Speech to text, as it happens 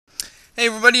Hey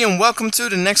everybody, and welcome to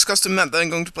the next custom map that I'm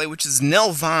going to play, which is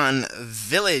Nelvaan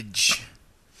Village.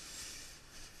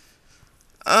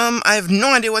 I have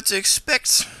no idea what to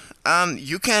expect.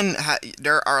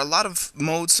 There are a lot of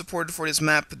modes supported for this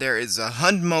map. There is a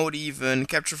hunt mode even,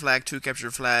 capture flag, 2 capture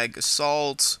flag,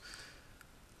 assault.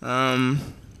 We're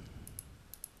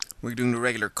doing the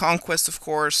regular conquest, of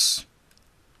course.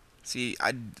 See,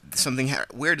 something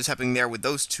weird is happening there with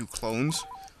those 2 clones.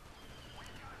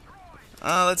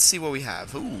 Let's see what we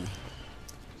have. Ooh.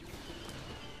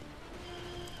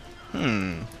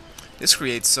 This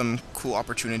creates some cool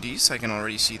opportunities. I can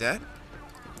already see that.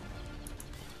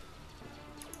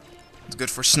 It's good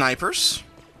for snipers.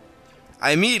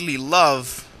 I immediately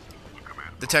love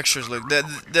the textures look.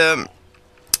 The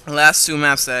last 2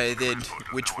 maps that I did,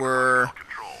 which were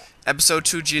Episode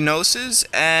 2 Geonosis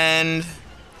and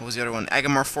what was the other one?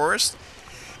 Agamar Forest.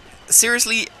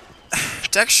 Seriously,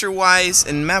 texture-wise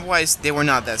and map-wise, they were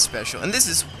not that special. And this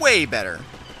is way better.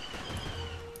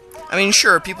 I mean,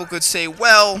 sure, people could say,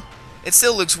 well, it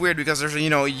still looks weird because there's,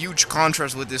 a huge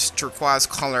contrast with this turquoise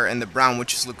color and the brown, which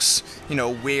just looks,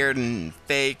 weird and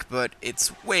fake, but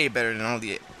it's way better than all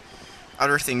the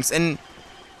other things. And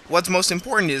what's most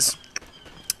important is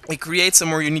it creates a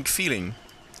more unique feeling.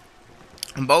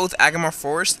 Both Agamar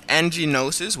Forest and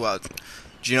Geonosis, well,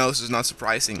 Geonosis is not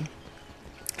surprising,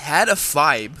 had a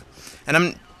vibe, and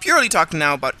I'm purely talking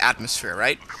now about atmosphere,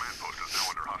 right?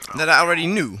 That I already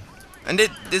knew. And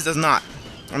this does not.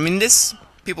 I mean, this,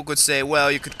 people could say,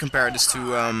 well, you could compare this to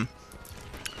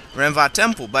Renva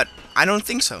Temple, but I don't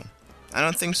think so. I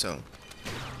don't think so.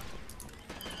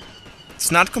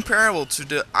 It's not comparable to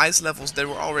the ice levels that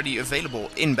were already available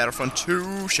in Battlefront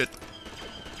 2. Shit.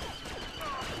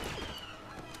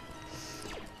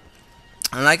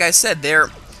 And like I said,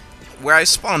 where I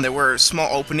spawned, there were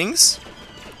small openings.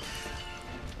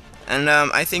 And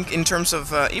I think in terms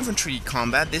of infantry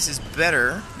combat, this is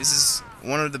better. This is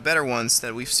one of the better ones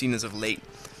that we've seen as of late.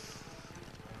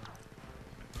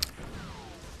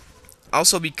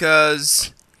 Also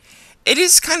because it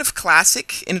is kind of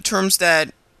classic in terms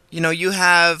that, you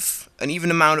have an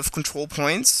even amount of control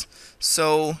points.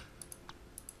 So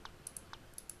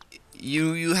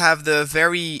you have the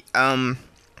very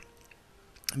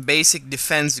basic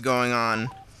defense going on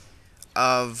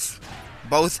of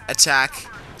both attack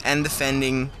and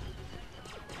defending,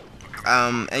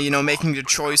 and making the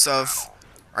choice of,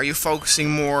 are you focusing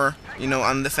more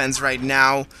on defense right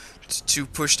now to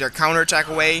push their counterattack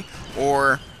away,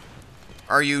 or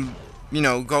are you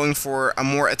going for a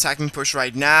more attacking push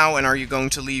right now, and are you going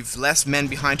to leave less men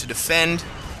behind to defend?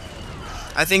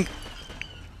 I think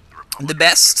the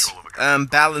best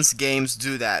balanced games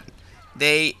do that.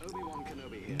 They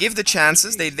give the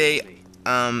chances, they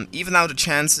even out the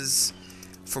chances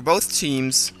for both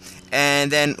teams, and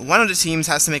then one of the teams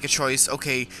has to make a choice.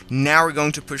 Okay, now we're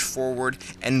going to push forward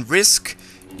and risk,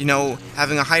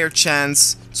 having a higher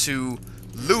chance to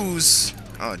lose,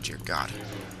 oh dear god,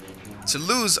 to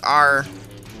lose our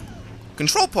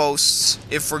control posts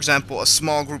if, for example, a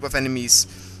small group of enemies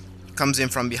comes in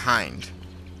from behind.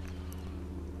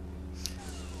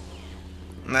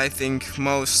 And I think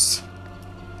most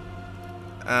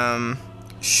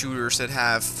shooters that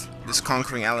have this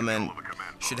conquering element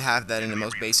should have that in the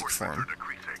most basic form.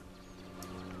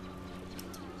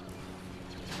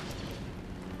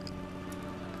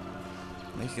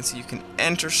 Like you can see, you can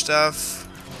enter stuff.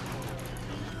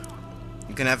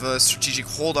 You can have a strategic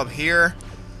hold up here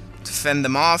to fend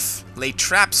them off, lay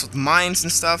traps with mines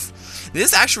and stuff. This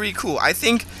is actually really cool. I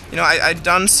think, I've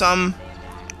done some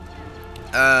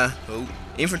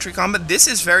infantry combat. This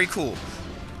is very cool.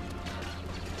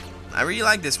 I really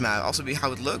like this map, also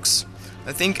how it looks.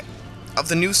 I think of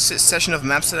the new session of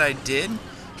maps that I did,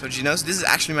 so this is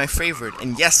actually my favorite.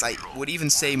 And yes, I would even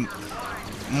say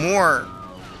more,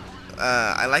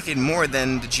 I like it more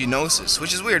than the Geonosis,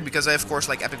 which is weird because I of course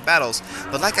like epic battles.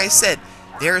 But like I said,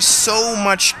 there's so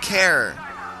much care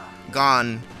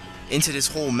gone into this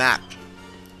whole map.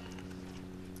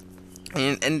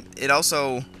 And it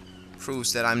also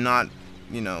proves that I'm not,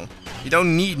 you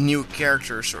don't need new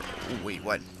characters or, oh, wait,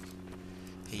 what?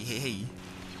 Hey.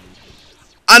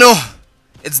 I know!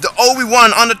 It's the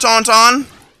Obi-Wan on the Tauntaun!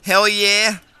 Hell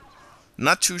yeah!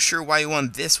 Not too sure why you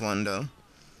want this one, though.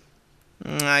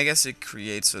 I guess it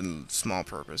creates a small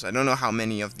purpose. I don't know how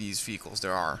many of these vehicles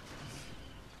there are.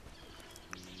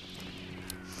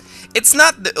 It's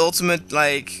not the ultimate,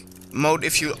 mode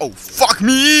if you... Oh, fuck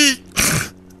me!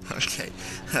 Okay.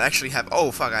 I actually have...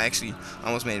 Oh, fuck, I actually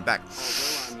almost made it back.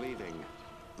 Although I'm leaving,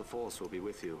 the Force will be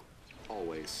with you.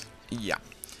 Always. Yeah.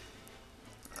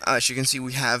 As you can see,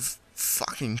 we have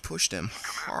fucking pushed them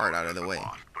hard out of the way.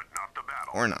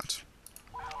 Or not.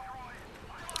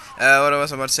 What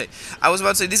was I about to say? I was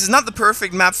about to say this is not the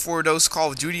perfect map for those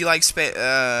Call of Duty-like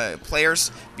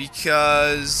players,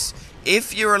 because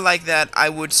if you're like that, I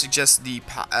would suggest the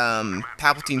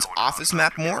Palpatine's office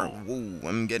map more. Whoa,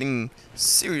 I'm getting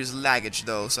serious laggage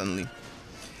though suddenly.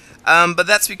 But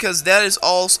that's because that is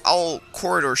all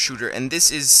corridor shooter, and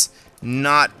this is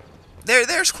not.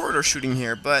 There's corridor shooting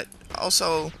here, but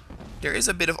also there is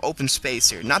a bit of open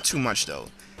space here. Not too much though.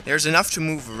 There's enough to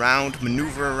move around,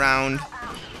 maneuver around,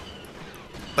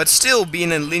 but still be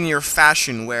in a linear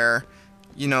fashion where,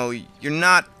 you know, you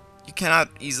cannot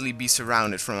easily be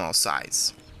surrounded from all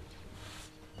sides.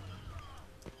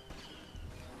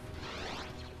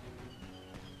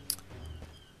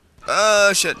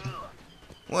 Shit.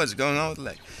 What is going on with the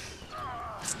leg?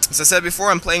 As I said before,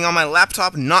 I'm playing on my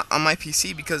laptop, not on my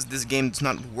PC, because this game does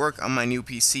not work on my new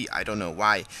PC. I don't know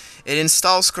why. It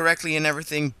installs correctly and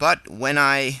everything, but when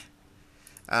I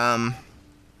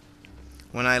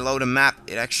load a map,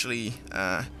 it actually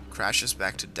crashes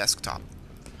back to desktop.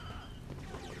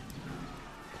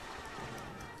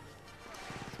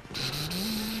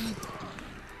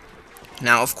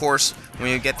 Now, of course,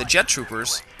 when you get the jet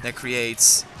troopers, that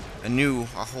creates a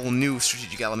whole new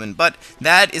strategic element, but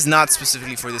that is not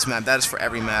specifically for this map. That is for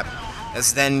every map,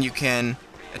 as then you can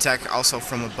attack also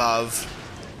from above.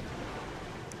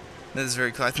 That is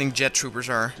very cool. I think jet troopers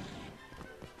are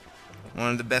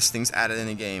one of the best things added in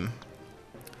the game.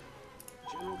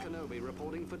 General Kenobi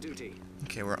reporting for duty.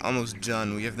 Okay, we're almost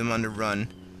done. We have them on the run.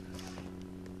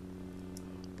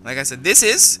 Like I said, this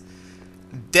is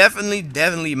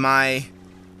definitely my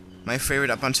favorite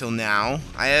up until now.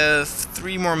 I have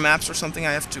 3 more maps or something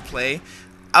I have to play,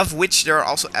 of which there are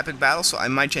also epic battles, so I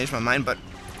might change my mind, but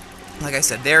like I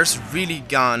said, there's really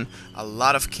gone a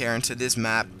lot of care into this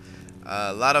map,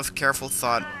 a lot of careful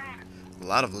thought, a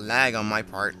lot of lag on my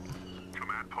part.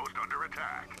 Command post under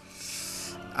attack.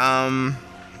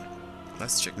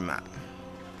 Let's check the map.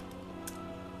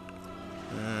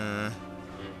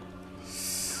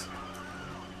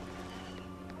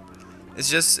 It's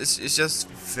just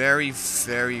very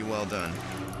well done.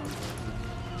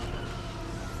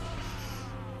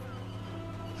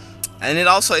 And it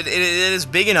also it is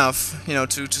big enough, you know,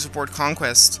 to support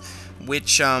conquest,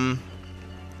 which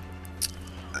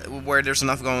where there's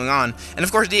enough going on. And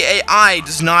of course the AI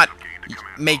does not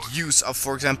make use of,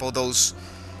 for example, those,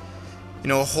 you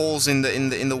know, holes in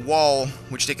the wall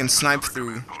which they can snipe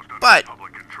through. But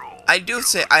I do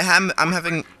say I'm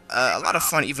having a lot of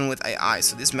fun even with AI,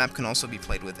 so this map can also be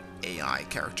played with AI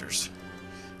characters.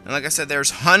 And like I said, there's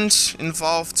hunt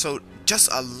involved, so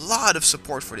just a lot of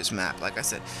support for this map. Like I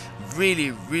said,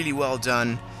 really well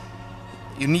done.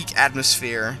 Unique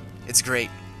atmosphere. It's great.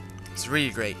 It's really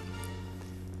great.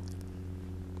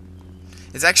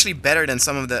 It's actually better than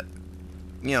some of the,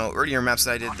 you know, earlier maps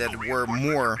that I did that were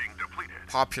more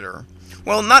popular.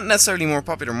 Well, not necessarily more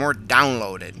popular, more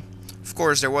downloaded. Of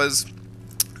course, there was.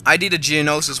 I did a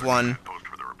Geonosis one,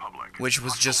 which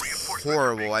was just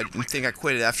horrible. I think I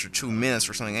quit it after 2 minutes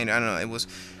or something. I don't know. It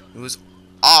was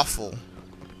awful,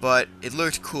 but it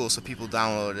looked cool, so people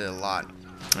downloaded it a lot.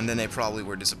 And then they probably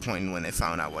were disappointed when they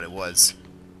found out what it was.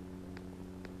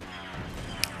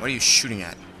 What are you shooting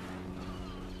at?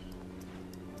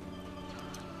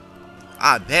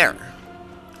 Ah, there.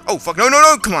 Oh fuck! No!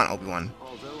 Come on, Obi-Wan.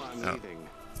 Although I'm leaving,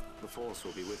 the Force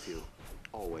will be with you,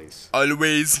 always.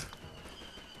 Always.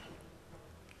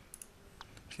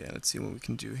 Okay, let's see what we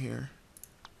can do here.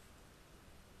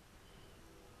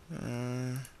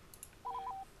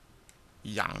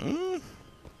 Yang?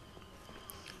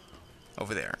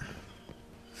 Over there.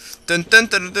 Dun dun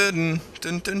dun dun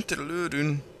dun dun dun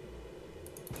dun.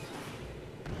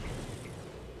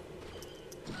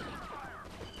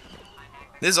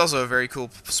 This is also a very cool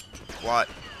spot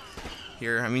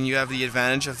here. I mean, you have the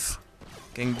advantage of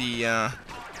getting the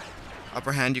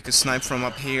upper hand. You can snipe from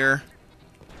up here.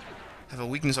 Have a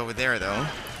weakness over there, though.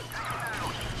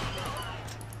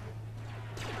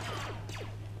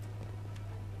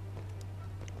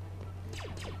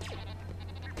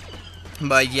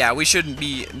 But yeah, we shouldn't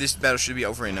be. This battle should be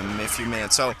over in a few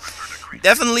minutes. So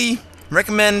definitely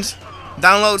recommend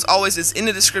downloads. Always is in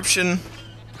the description.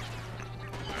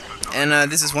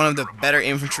 And this is one of the better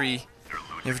infantry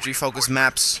focused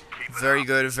maps. Very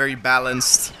good, very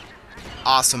balanced,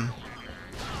 awesome,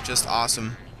 just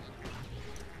awesome.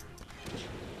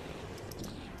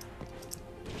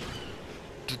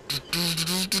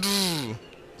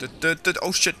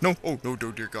 Oh shit! No! Oh no!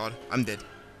 Dear God! I'm dead.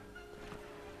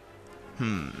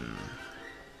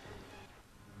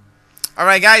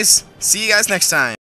 Alright guys, see you guys next time.